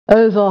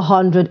Over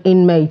 100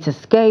 inmates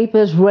escape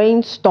as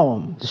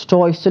Rainstorm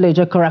destroys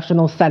Suleja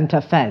Correctional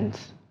Center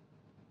fence.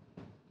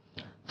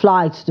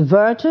 Flights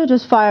diverted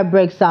as fire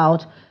breaks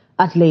out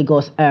at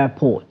Lagos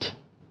Airport.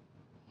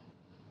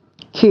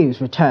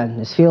 Queues return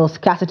as fuel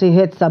scarcity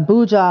hits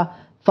Abuja,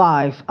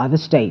 5 other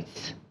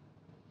states.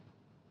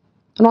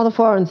 Another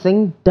foreign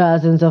thing,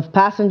 dozens of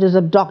passengers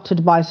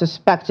abducted by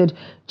suspected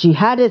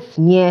jihadists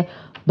near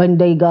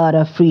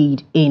Bandeigara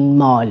freed in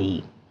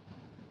Mali.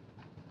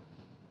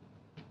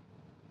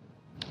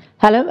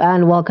 Hello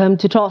and welcome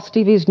to Trust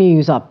TV's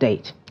news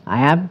update.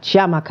 I am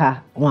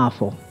Chiamaka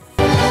Nwafo.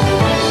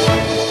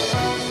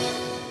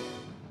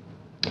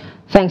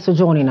 Thanks for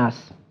joining us.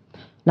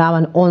 Now,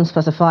 an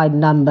unspecified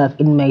number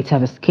of inmates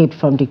have escaped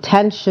from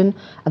detention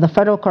at the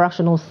Federal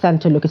Correctional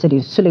Center located in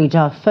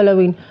Suleja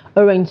following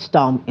a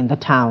rainstorm in the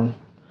town.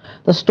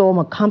 The storm,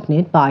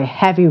 accompanied by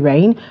heavy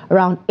rain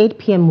around 8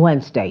 p.m.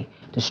 Wednesday,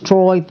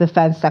 destroyed the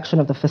fence section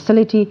of the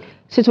facility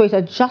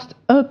situated just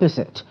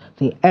opposite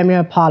the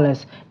Emir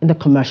Palace in the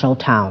commercial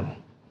town.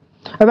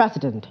 A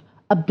resident,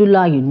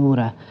 Abdullah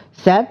Yunura,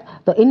 said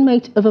the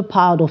inmates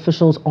overpowered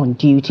officials on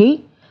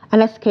duty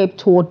and escaped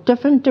toward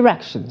different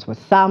directions, with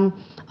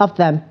some of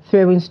them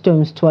throwing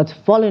stones towards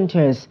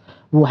volunteers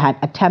who had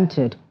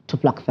attempted to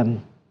block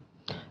them.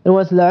 It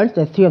was learned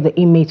that 3 of the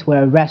inmates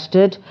were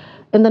arrested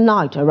in the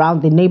night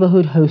around the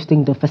neighborhood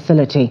hosting the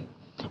facility,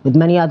 with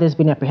many others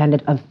being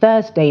apprehended on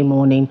Thursday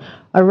morning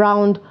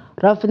around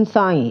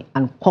Rafinsai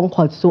and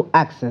Konkwatso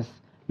axis,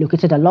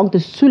 located along the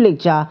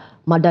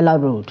Suleja-Madala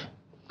Road.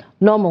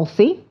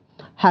 Normalcy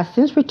has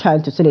since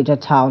returned to Suleja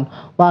town,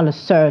 while a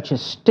search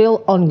is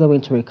still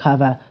ongoing to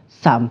recover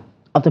some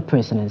of the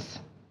prisoners.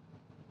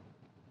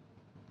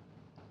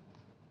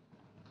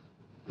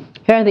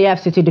 Here in the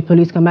FCT, the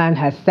police command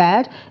has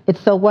said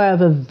it's aware of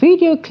a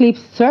video clip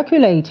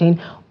circulating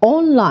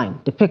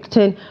online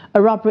depicting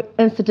a robbery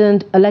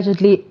incident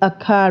allegedly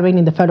occurring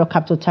in the Federal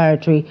Capital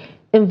Territory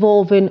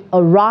involving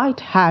a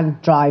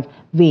right-hand drive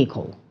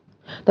vehicle.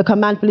 The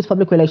Command Police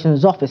Public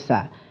Relations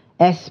Officer,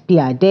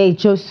 SPID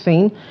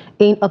Josephine,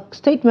 in a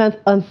statement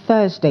on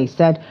Thursday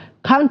said,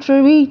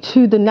 contrary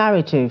to the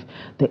narrative,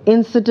 the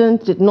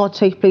incident did not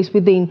take place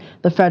within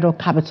the Federal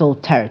Capital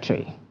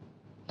Territory.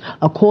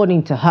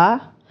 According to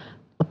her,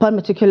 upon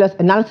meticulous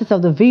analysis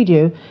of the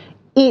video,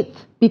 it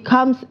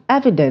becomes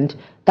evident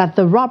that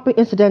the robbery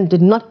incident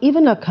did not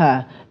even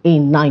occur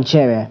in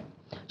Nigeria.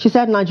 She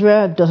said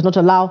Nigeria does not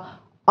allow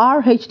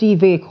RHD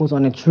vehicles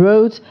on its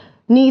roads,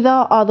 neither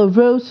are the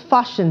roads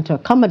fashioned to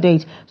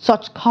accommodate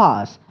such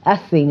cars as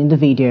seen in the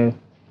video.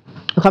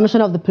 The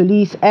Commissioner of the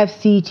Police,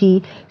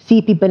 FCT,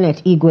 CP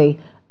Bennett Igwe,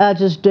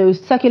 urges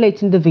those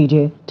circulating the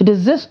video to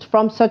desist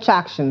from such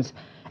actions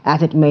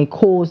as it may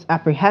cause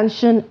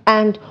apprehension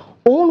and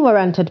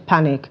unwarranted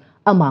panic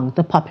among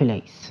the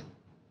populace.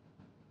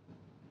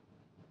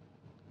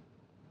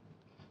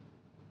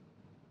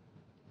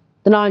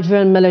 The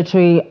Nigerian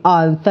military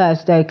on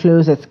Thursday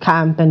closed its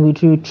camp and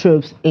withdrew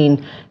troops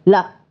in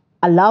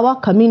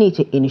Alawa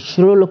community in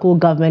Shiro local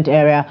government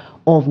area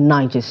of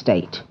Niger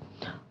State.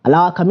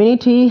 Alawa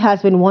community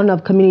has been one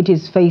of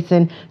communities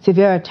facing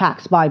severe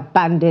attacks by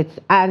bandits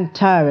and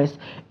terrorists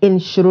in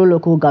Shiro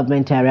local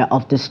government area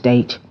of the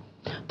state.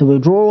 The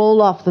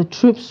withdrawal of the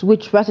troops,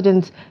 which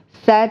residents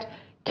said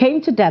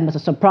came to them as a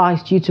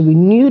surprise due to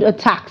renewed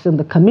attacks in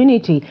the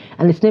community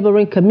and its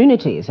neighboring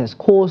communities, has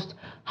caused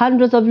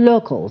hundreds of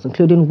locals,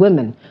 including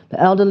women, the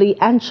elderly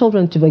and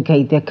children, to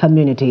vacate their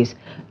communities,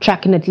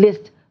 trekking at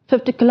least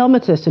 50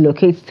 kilometers to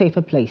locate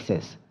safer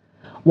places.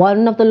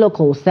 One of the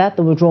locals said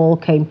the withdrawal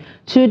came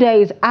 2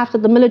 days after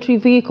the military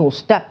vehicle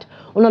stepped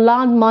on a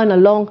landmine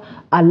along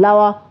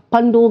Alawa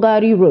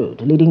Pandogari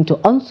Road, leading to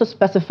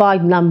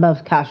unspecified number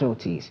of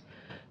casualties.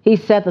 He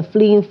said the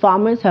fleeing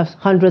farmers have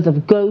hundreds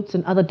of goats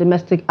and other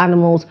domestic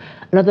animals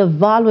and other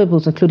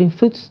valuables, including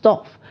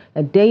foodstuff,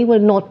 that they were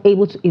not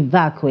able to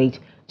evacuate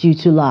due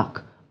to lack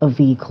of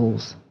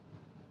vehicles.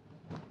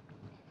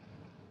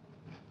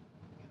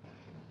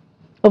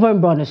 Over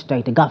in Borno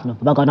State, the governor,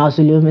 Babagana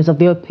Zulum, is of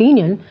the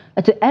opinion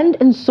that to end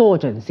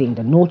insurgency in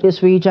the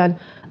northeast region,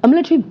 a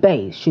military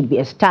base should be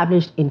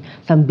established in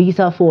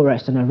Sambisa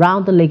Forest and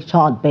around the Lake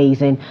Chad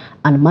Basin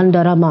and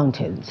Mandara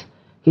Mountains.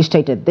 He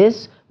stated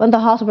this when the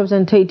House of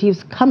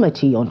Representatives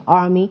Committee on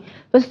Army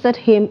visited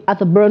him at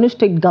the Borno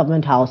State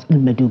Government House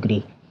in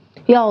Maiduguri.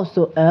 He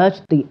also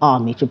urged the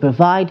Army to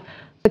provide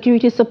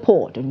security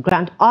support and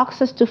grant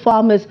access to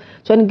farmers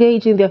to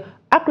engage in their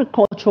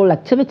agricultural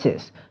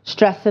activities,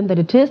 stressing that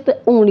it is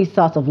the only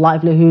source of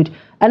livelihood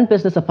and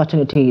business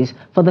opportunities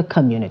for the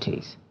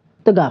communities.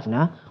 The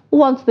governor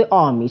wants the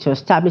army to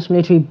establish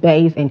military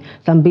base in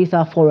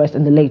Sambisa Forest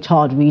in the Lake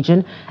Chad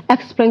region,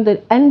 explained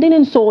that ending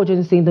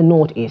insurgency in the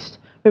northeast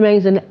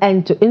remains an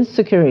end to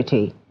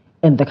insecurity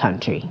in the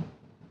country.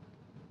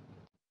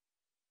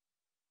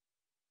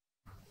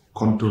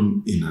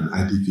 Content in an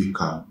IDP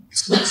camp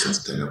is not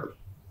sustainable.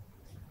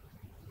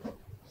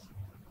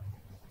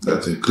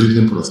 That's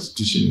increasing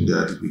prostitution in the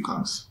IDP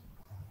camps.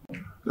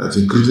 That's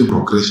increasing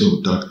progression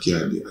without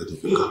care in the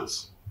IDP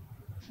camps.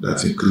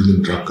 That's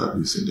increasing drug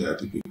abuse in the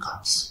IDP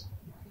camps.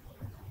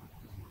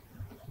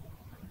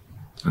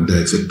 And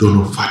there is a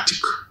donor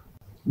fatigue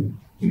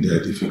in the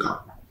edifical.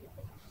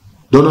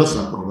 Donors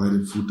are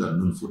providing food and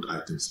non-food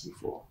items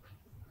before.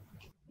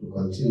 We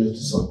continue to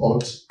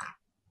support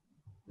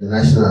the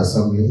National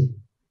Assembly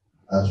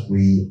as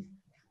we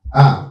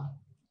are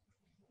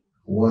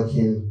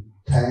working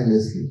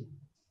tirelessly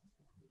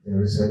in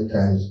recent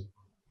times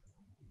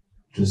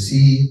to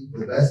see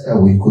the best that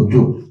we could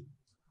do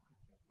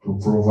to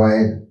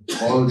provide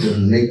all the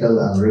legal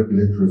and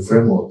regulatory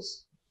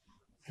frameworks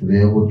to be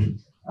able to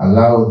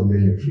allow the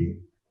military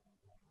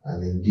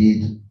and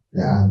indeed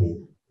the army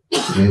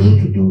to be able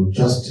to do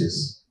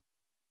justice.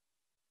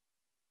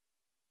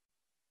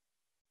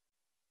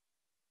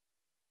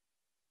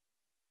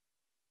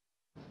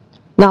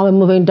 Now we're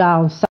moving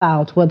down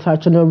south, where the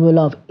traditional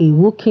ruler of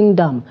Iwu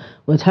Kingdom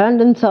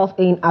turned himself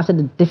in after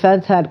the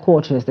defense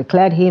headquarters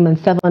declared him and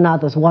 7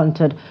 others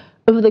wanted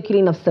over the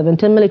killing of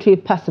 17 military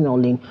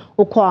personnel in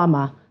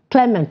Okwama.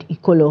 Clement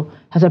Ikolo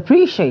has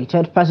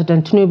appreciated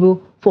President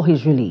Tinubu for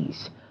his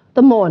release.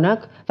 The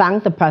monarch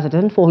thanked the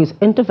president for his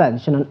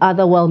intervention and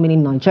other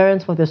well-meaning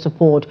Nigerians for their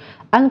support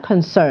and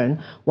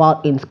concern while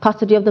in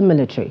custody of the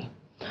military.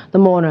 The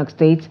monarch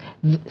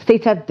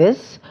stated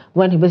this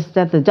when he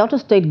visited the Delta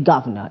State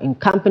governor in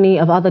company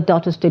of other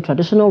Delta State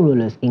traditional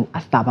rulers in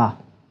Asaba.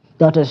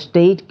 Delta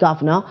State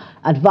governor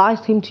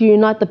advised him to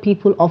unite the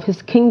people of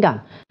his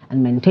kingdom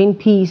and maintain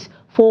peace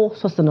for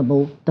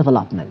sustainable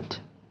development.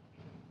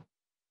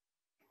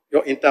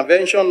 Your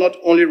intervention not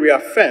only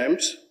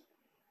reaffirms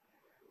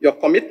your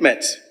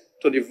commitment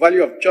to the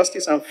value of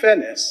justice and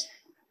fairness,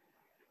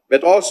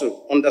 but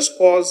also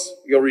underscores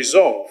your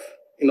resolve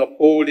in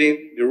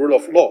upholding the rule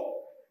of law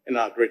in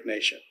our great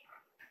nation.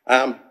 I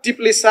am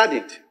deeply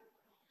saddened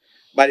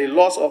by the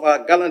loss of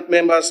our gallant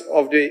members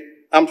of the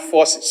armed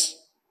forces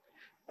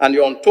and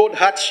the untold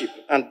hardship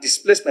and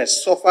displacement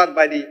suffered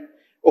by the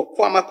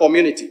Okwama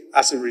community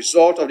as a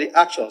result of the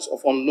actions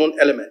of unknown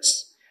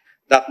elements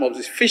that must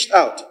be fished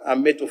out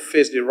and made to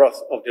face the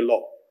wrath of the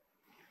law.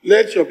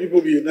 Let your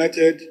people be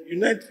united.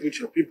 Unite with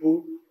your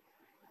people,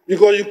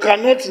 because you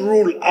cannot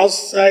rule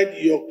outside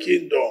your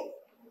kingdom.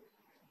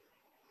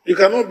 You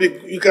cannot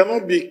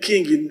be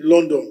king in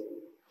London.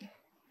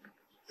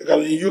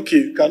 In UK,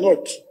 you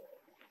cannot.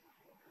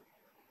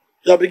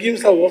 You are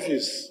beginning of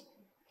office.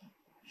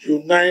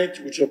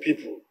 Unite with your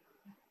people,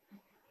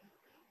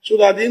 so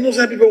that the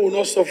innocent people will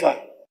not suffer.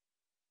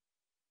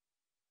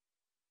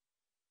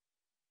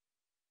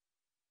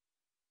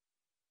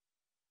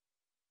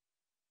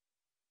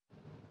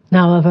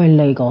 Now over in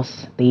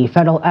Lagos, the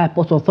Federal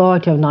Airport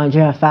Authority of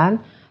Nigeria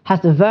FAN has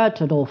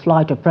diverted all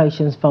flight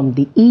operations from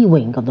the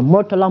E-wing of the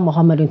Murtala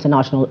Mohammed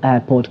International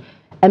Airport,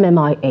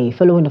 MMIA,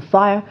 following a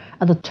fire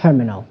at the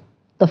terminal.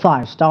 The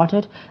fire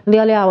started in the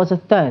early hours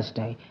of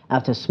Thursday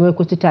after smoke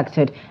was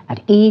detected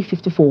at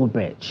E54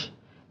 bridge.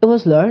 It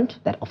was learned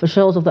that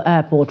officials of the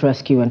airport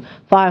rescue and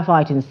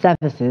firefighting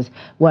services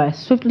were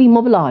swiftly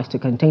mobilized to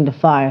contain the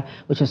fire,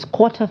 which has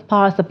cut off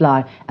power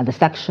supply at the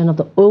section of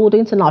the old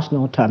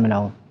international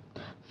terminal.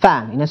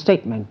 FAN, in a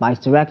statement by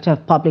its Director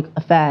of Public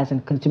Affairs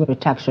and Consumer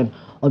Protection,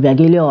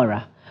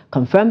 Obiagiliora,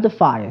 confirmed the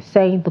fire,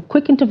 saying the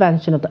quick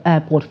intervention of the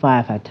airport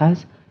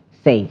firefighters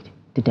saved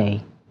the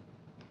day.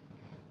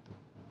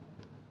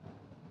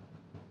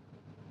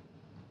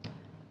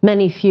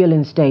 Many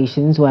fueling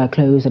stations were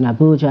closed in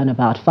Abuja and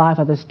about 5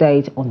 other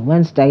states on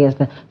Wednesday as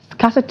the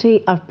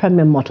scarcity of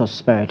premium motor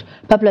spirit,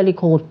 popularly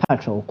called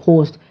petrol,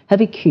 caused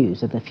heavy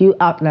queues at the few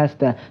outlets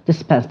that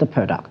dispense the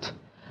product.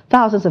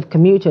 Thousands of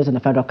commuters in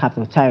the Federal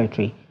Capital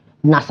Territory,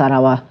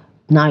 Nasarawa,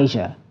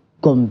 Niger,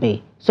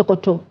 Gombe,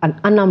 Sokoto and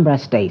Anambra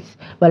states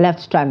were left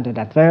stranded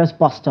at various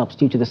bus stops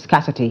due to the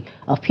scarcity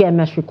of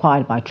PMS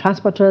required by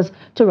transporters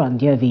to run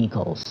their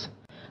vehicles.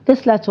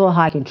 This led to a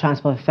hike in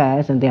transport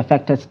fares in the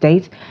affected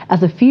states as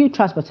the few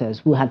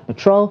transporters who had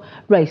petrol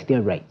raised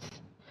their rates.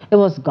 It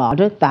was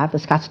guarded that the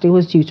scarcity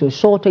was due to a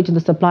shortage in the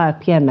supply of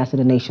PMS in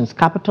the nation's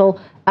capital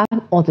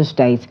and other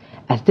states,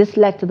 as this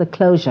led to the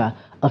closure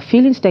of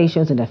fueling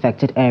stations in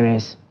affected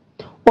areas.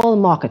 Oil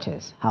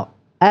marketers,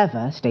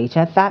 however,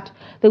 stated that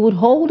they would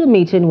hold a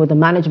meeting with the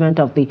management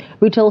of the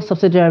retail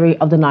subsidiary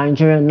of the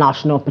Nigerian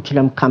National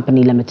Petroleum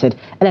Company Limited,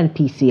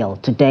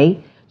 NNPCL,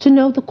 today to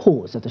know the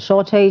cause of the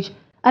shortage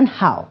and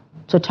how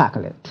to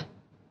tackle it.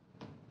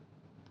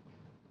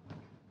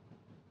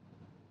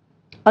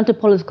 On to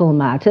political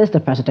matters, the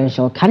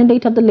presidential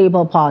candidate of the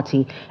Labour Party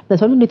in the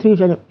 2023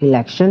 general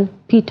election,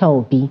 Peter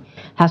Obi,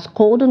 has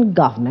called on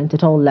government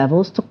at all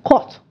levels to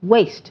cut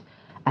waste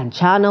and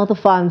channel the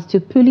funds to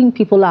pulling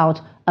people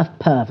out of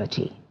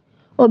poverty.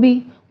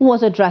 Obi, who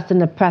was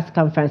addressing a press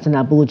conference in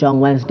Abuja on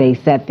Wednesday,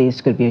 said this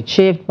could be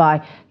achieved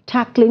by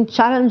tackling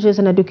challenges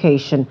in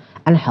education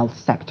and health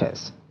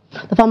sectors.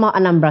 The former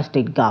Anambra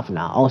State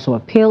governor also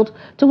appealed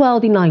to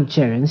wealthy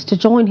Nigerians to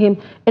join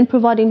him in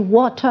providing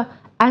water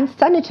and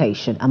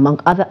sanitation, among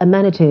other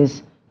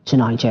amenities, to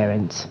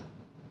Nigerians.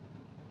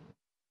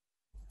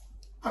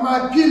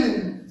 I'm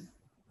appealing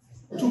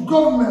to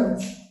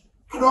governments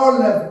at all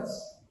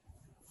levels,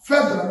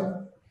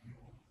 federal,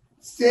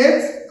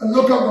 state, and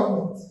local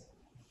governments,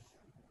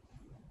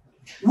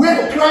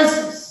 where the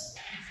crisis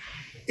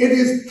It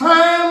is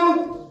time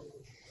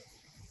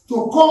to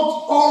cut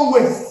all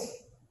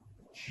waste,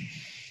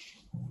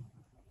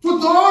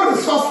 put all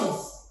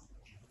resources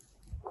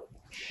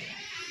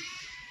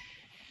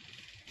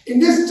in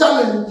this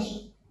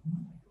challenge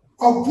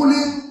of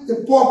pulling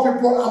the poor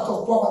people out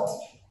of poverty.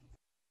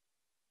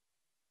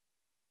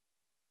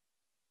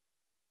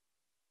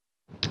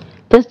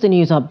 This is the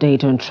news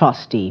update on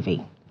Trust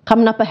TV.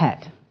 Coming up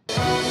ahead.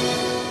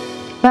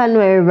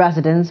 Benue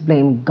residents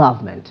blame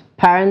government,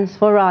 parents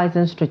for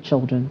rising street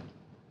children.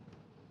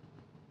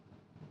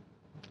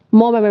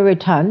 More when we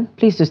return.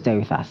 Please do stay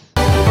with us.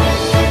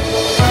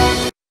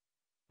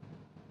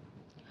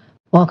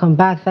 Welcome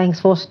back. Thanks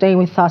for staying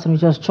with us and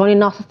just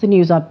joining us. It's the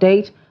news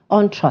update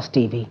on Trust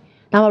TV.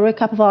 Now a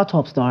recap of our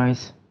top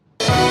stories.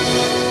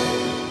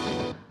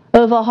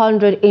 Over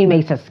 100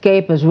 inmates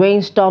escape as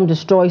Rainstorm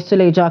destroys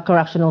Suleja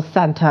Correctional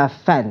Center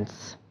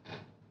fence.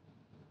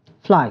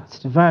 Flights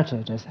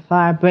diverted as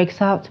fire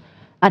breaks out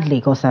at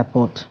Lagos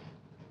Airport.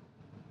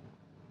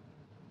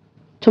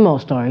 Two more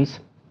stories.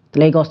 The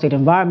Lagos State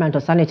Environmental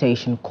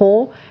Sanitation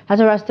Corps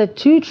has arrested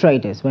 2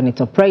 traders when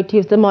its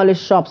operatives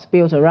demolished shops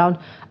built around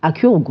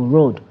Akiogu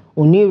Road,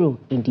 Oniru,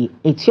 in the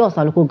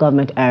Etiosa local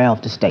government area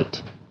of the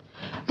state.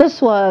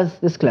 This was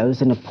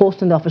disclosed in a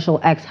post on the official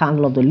X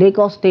handle of the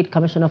Lagos State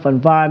Commissioner for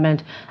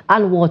Environment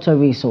and Water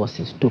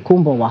Resources,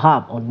 Tokunbo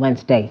Wahab, on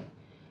Wednesday.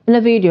 In a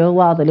video,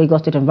 while the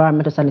Lagos State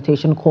Environmental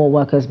Sanitation Corps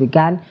workers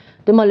began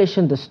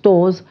demolishing the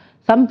stores,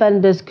 some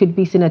vendors could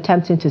be seen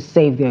attempting to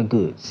save their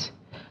goods.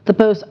 The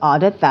post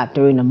added that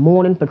during a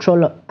morning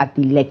patrol at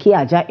the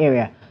Lekki-Aja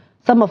area,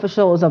 some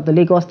officials of the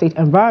Lagos State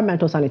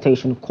Environmental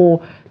Sanitation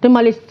Corps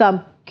demolished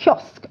some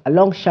kiosks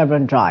along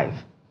Chevron Drive.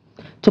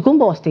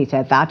 Tokunbo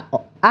stated that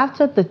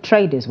after the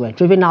traders were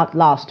driven out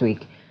last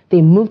week,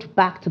 they moved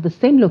back to the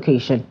same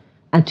location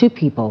and 2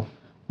 people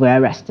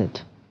were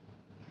arrested.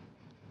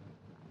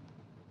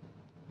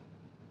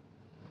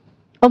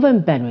 Over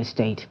in Benue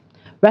State,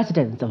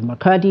 residents of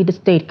Makurdi, the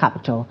state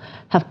capital,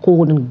 have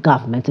called on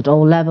government at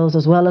all levels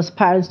as well as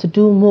parents to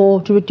do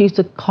more to reduce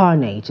the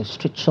carnage of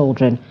street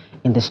children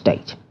in the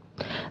state.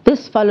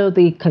 This followed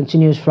the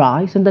continuous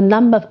rise in the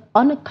number of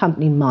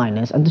unaccompanied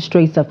minors on the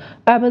streets of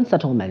urban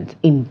settlements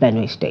in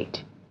Benue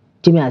State.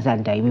 Jimmy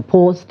Azande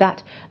reports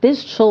that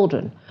these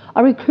children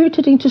are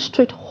recruited into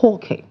street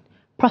hawking,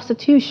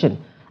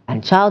 prostitution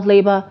and child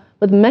labor,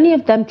 with many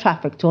of them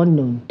trafficked to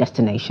unknown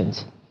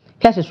destinations.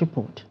 Here's his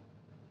report.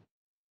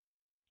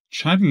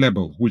 Child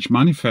labor, which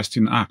manifests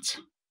in acts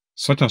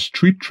such as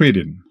street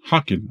trading,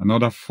 hacking, and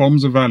other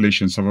forms of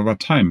violations, have over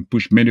time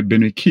pushed many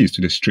Benue kids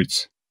to the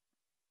streets.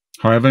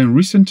 However, in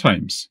recent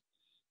times,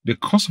 the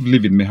cost of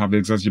living may have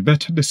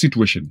exacerbated the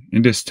situation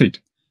in the state,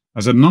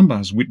 as the number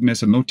has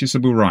witnessed a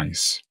noticeable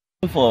rise.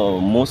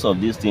 For most of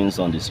these things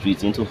on the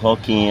streets, into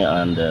hawking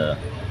and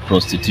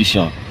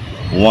prostitution,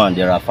 one,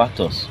 there are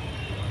factors.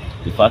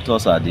 The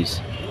factors are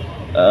this: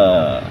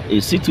 a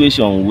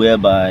situation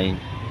whereby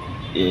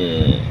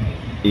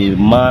a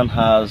man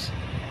has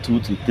 2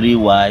 to 3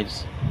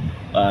 wives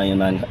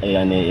in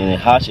a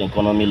harsh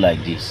economy like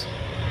this.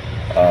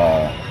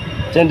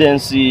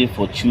 Tendency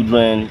for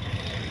children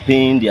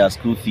paying their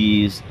school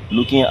fees,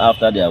 looking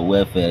after their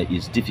welfare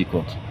is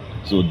difficult.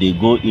 So they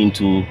go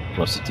into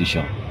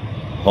prostitution,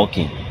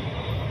 hawking,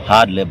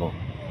 hard labor,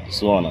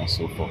 so on and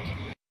so forth.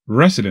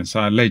 Residents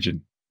are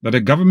alleging that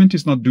the government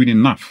is not doing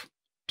enough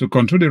to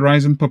control the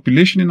rising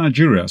population in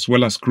Nigeria, as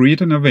well as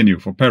create an avenue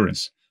for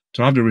parents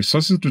to have the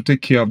resources to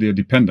take care of their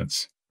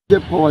dependents. The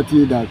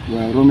poverty that we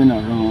are roaming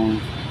around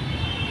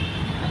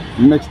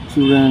makes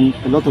children,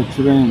 a lot of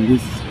children in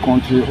this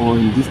country or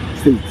in this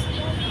state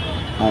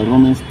are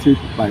roaming street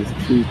by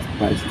street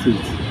by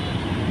street,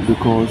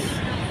 because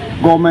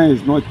government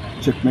is not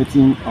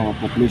checkmating our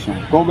population.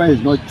 Government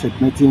is not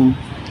checkmating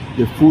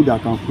the food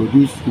that can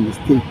produce in the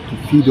state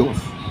to feed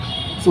us.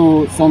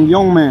 So some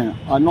young men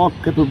are not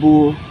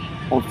capable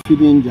of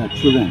feeding their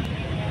children.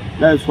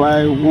 That's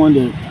why when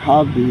they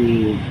have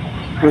the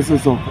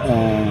process of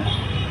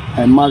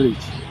a marriage,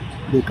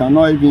 they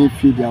cannot even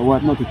feed their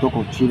wife, not to talk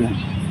of children.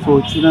 So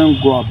children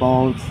go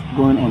about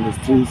going on the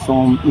street,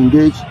 some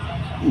engage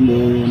in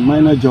the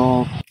minor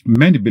job.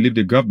 Many believe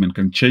the government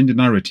can change the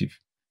narrative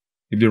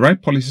if the right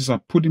policies are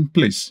put in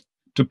place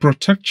to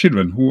protect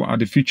children who are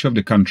the future of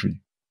the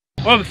country.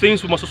 One of the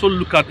things we must also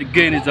look at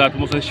again is that we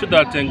must ensure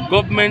that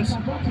governments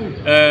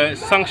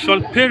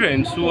sanction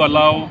parents who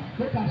allow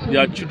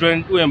their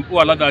children to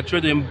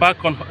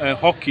embark on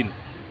hawking,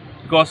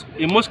 because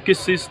in most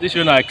cases these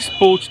children are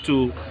exposed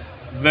to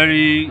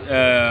very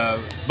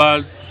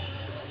bad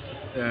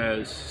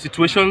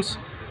situations,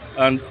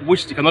 and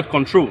which they cannot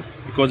control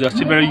because they are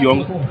still very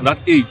young at that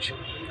age.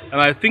 And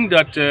I think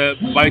that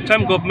by the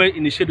time government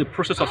initiate the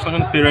process of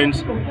sanctioning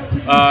parents,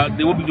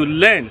 they will be able to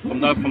learn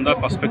from that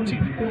perspective.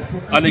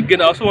 And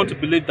again, I also want to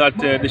believe that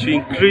they should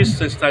increase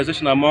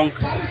sensitization among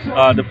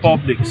the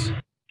publics.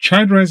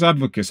 Child rights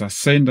advocates are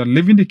saying that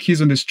leaving the kids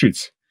on the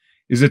streets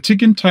is a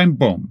ticking time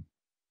bomb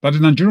that the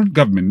Nigerian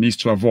government needs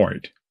to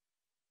avoid.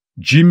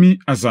 Jimmy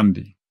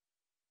Azandi,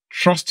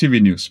 Trust TV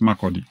News,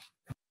 Makurdi.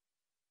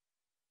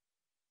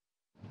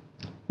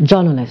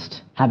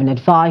 Journalists have been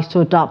advised to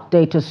adopt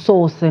data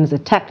sourcing as a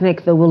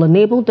technique that will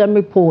enable them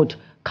report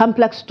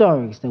complex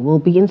stories that will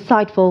be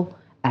insightful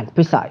and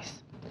precise.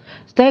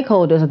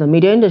 Stakeholders of the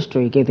media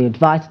industry gave the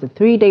advice at the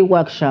 3-day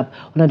workshop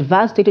on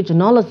advanced data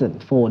journalism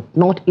for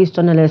Northeast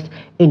journalists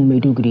in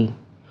Maiduguri.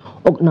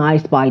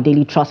 Organized by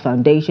Daily Trust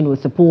Foundation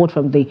with support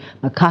from the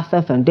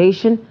MacArthur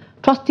Foundation,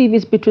 Trust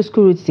TV's Beatrice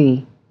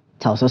Kuruti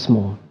tells us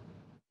more.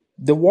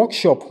 The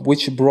workshop,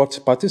 which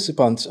brought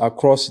participants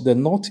across the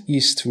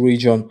Northeast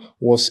region,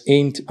 was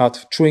aimed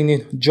at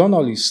training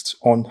journalists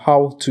on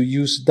how to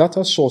use data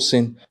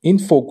sourcing,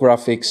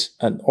 infographics,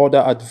 and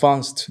other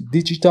advanced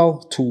digital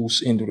tools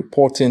in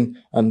reporting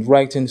and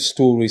writing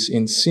stories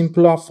in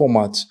simpler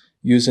formats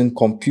using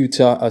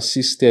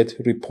computer-assisted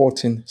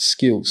reporting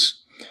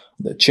skills.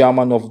 The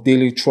chairman of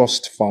Daily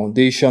Trust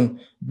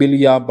Foundation,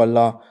 Bilia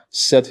Bala,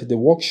 said the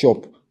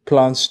workshop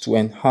plans to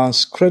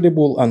enhance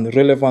credible and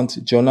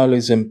relevant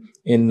journalism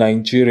in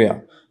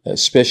Nigeria,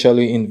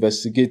 especially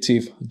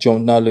investigative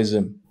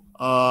journalism.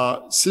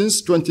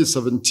 Since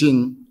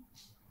 2017,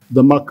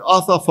 the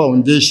MacArthur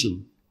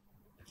Foundation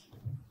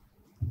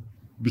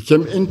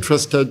became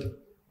interested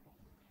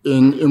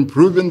in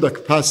improving the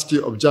capacity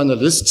of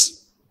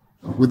journalists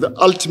with the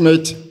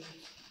ultimate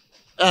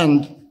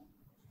end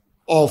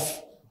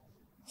of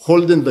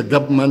holding the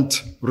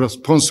government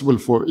responsible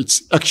for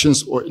its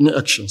actions or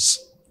inactions.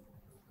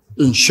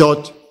 In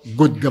short,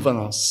 good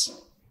governance.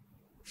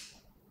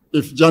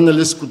 If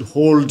journalists could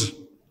hold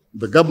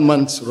the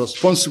government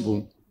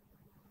responsible,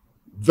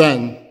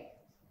 then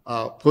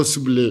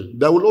possibly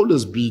there will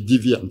always be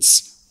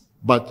deviance,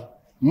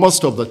 but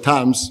most of the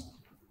times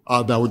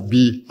there would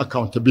be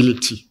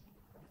accountability.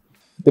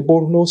 The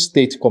Borno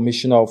State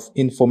Commissioner of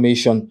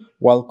Information,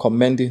 while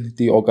commending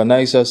the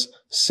organizers,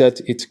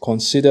 said it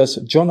considers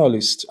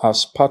journalists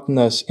as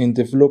partners in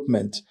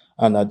development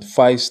and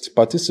advised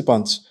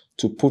participants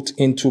to put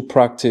into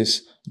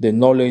practice the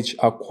knowledge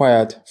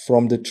acquired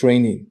from the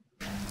training.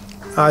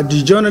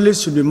 The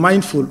journalists should be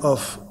mindful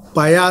of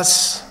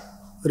bias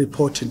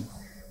reporting.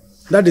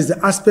 That is the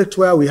aspect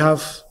where we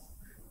have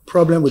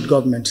problem with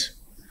government.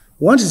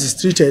 Once it is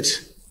treated,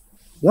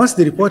 once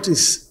the report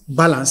is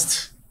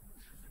balanced,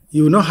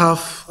 you will not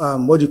have,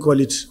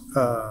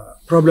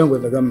 problem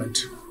with the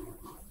government.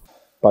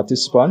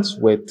 Participants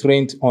were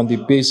trained on the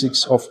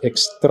basics of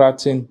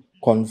extracting,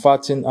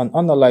 converting, and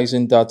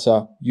analyzing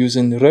data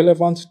using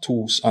relevant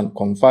tools and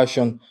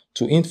conversion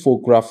to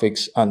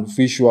infographics and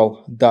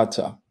visual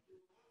data.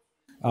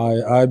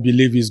 I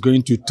believe is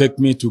going to take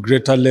me to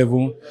greater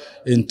level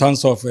in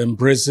terms of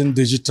embracing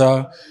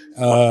digital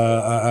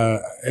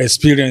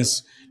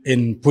experience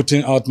in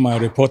putting out my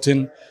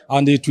reporting,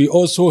 and it will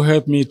also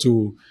help me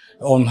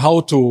on how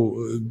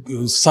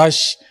to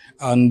search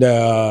and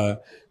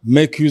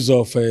make use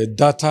of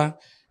data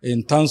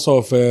in terms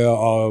of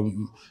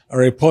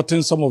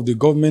reporting some of the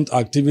government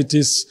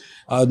activities,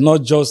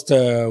 not just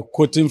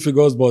quoting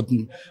figures, but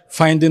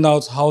finding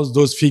out how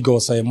those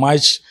figures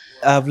emerge.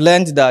 I've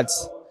learned that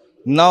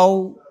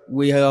now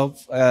we have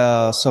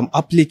some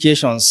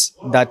applications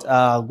that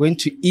are going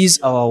to ease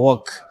our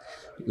work,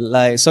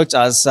 such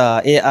as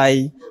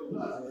AI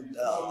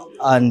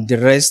and the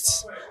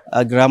rest,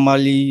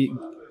 Grammarly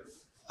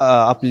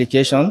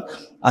application,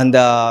 and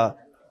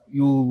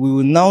we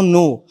will now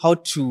know how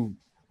to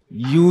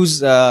use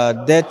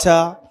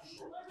data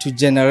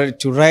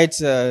to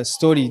write a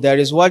story. There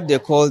is what they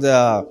call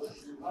the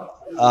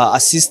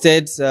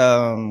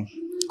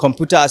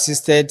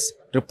computer-assisted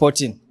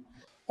reporting.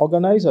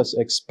 Organizers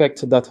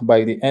expect that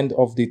by the end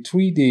of the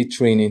 3-day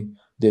training,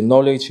 the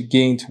knowledge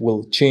gained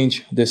will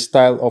change the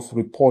style of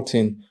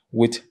reporting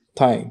with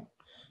time.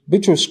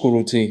 Beatrice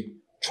Kuruti,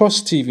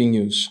 Trust TV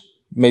News,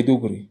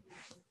 Maiduguri.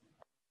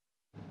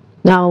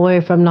 Now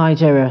away from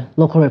Nigeria,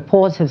 local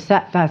reports have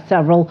said that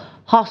several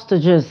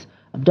hostages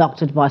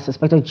abducted by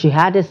suspected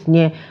jihadists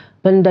near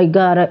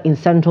Bandaigara in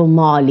central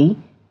Mali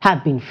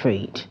have been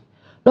freed.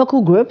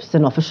 Local groups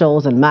and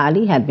officials in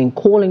Mali had been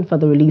calling for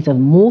the release of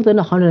more than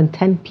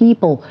 110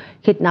 people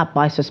kidnapped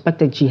by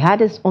suspected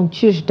jihadists on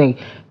Tuesday,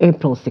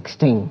 April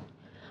 16.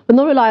 With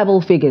no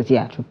reliable figures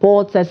yet,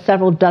 reports said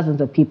several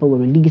dozens of people were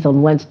released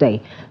on Wednesday,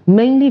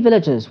 mainly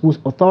villagers whose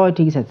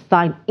authorities had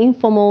signed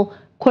informal,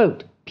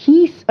 quote,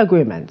 peace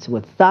agreements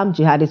with some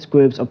jihadist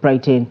groups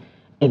operating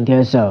in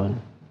their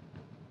zone.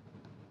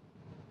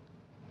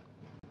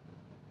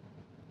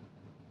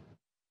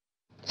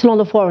 Still on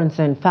the foreign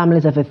scene,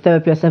 families of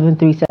Ethiopia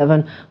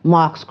 737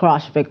 MAX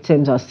crash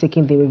victims are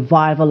seeking the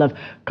revival of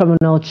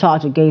criminal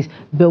charge against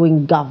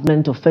Boeing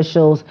government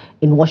officials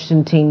in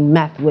Washington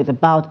met with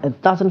about a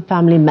dozen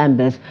family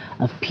members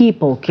of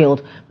people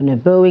killed when a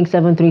Boeing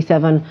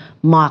 737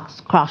 MAX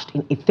crashed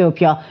in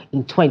Ethiopia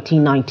in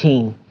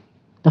 2019.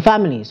 The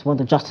families want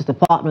the Justice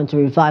Department to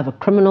revive a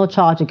criminal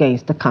charge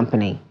against the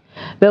company.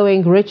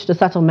 Boeing reached a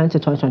settlement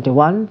in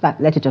 2021 that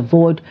let it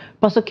avoid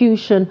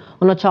prosecution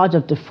on a charge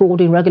of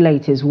defrauding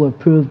regulators who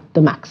approved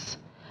the MAX.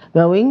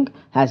 Boeing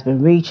has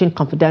been reaching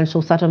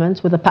confidential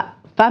settlements with the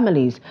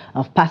families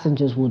of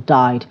passengers who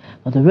died,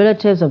 but the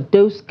relatives of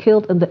those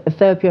killed in the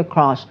Ethiopia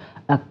crash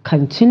are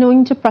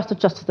continuing to press the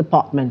Justice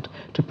Department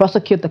to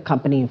prosecute the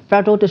company in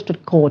Federal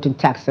District Court in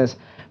Texas,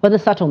 where the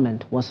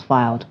settlement was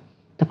filed.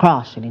 The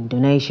crash in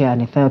Indonesia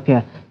and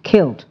Ethiopia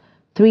killed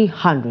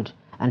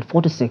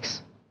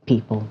 346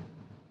 people.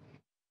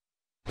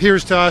 It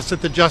appears to us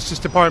that the Justice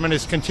Department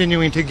is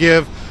continuing to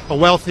give a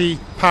wealthy,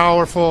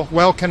 powerful,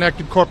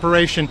 well-connected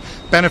corporation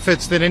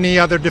benefits that any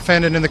other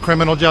defendant in the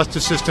criminal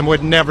justice system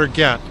would never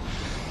get.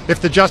 If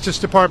the Justice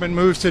Department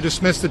moves to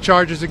dismiss the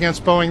charges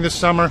against Boeing this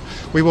summer,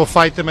 we will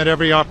fight them at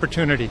every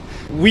opportunity.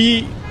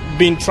 We've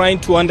been trying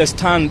to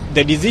understand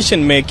the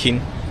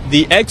decision-making,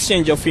 the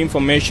exchange of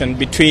information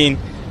between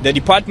the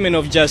Department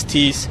of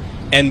Justice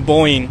and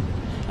Boeing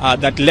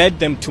that led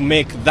them to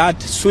make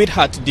that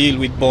sweetheart deal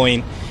with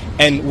Boeing.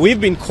 And we've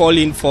been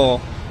calling for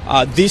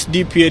this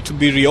DPA to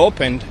be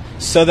reopened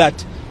so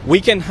that we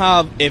can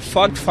have a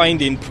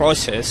fact-finding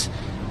process,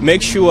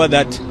 make sure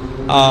that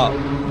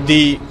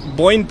the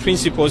Boeing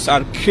principals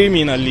are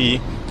criminally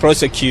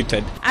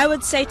prosecuted. I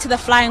would say to the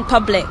flying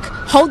public,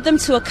 hold them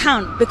to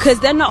account, because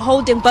they're not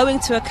holding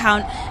Boeing to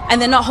account and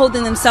they're not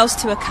holding themselves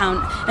to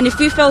account. And if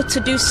we fail to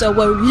do so,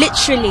 we're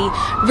literally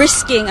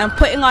risking and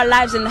putting our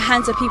lives in the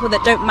hands of people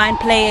that don't mind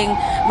playing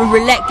a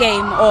roulette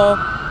game or,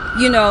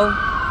 you know,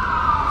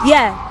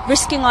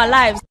 risking our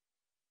lives.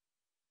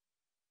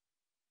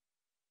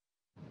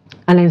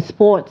 And in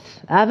sports,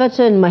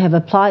 Everton may have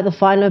applied the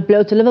final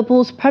blow to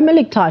Liverpool's Premier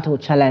League title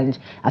challenge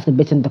after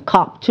beating the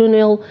Cup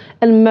 2-0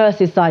 in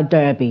Merseyside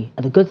Derby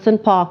at the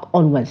Goodison Park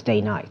on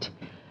Wednesday night.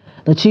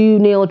 The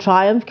 2-0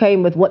 triumph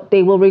came with what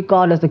they will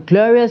regard as the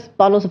glorious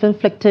bonus of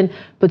inflicting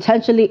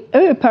potentially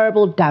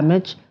irreparable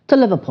damage to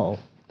Liverpool.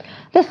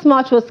 This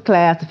match was clear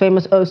as the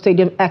famous old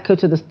stadium echoed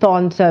to the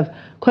taunts of,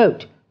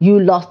 quote, "You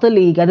lost the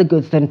league at the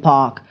Goodison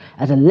Park,"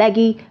 as a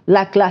leggy,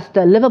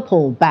 lackluster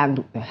Liverpool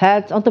banged their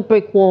heads on the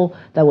brick wall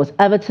that was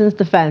Everton's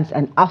defence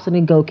and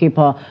outstanding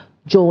goalkeeper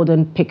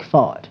Jordan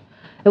Pickford.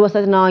 It was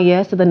 39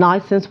 years to the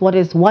night since what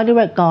is widely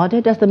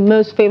regarded as the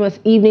most famous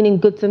evening in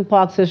Goodison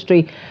Park's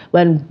history,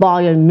 when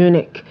Bayern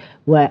Munich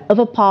were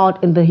overpowered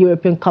in the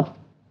European Cup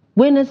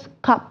Winners'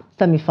 Cup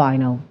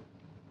semi-final.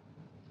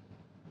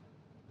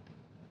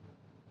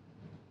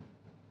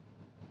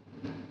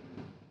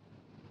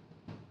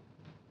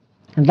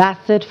 And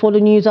that's it for the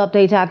news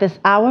update at this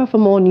hour. For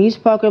more news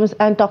programs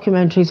and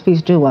documentaries,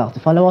 please do well to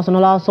follow us on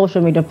all our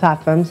social media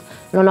platforms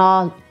and on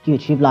our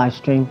YouTube live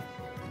stream.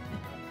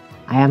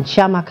 I am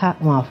Chiamaka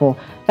Mwafo.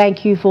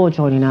 Thank you for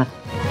joining us.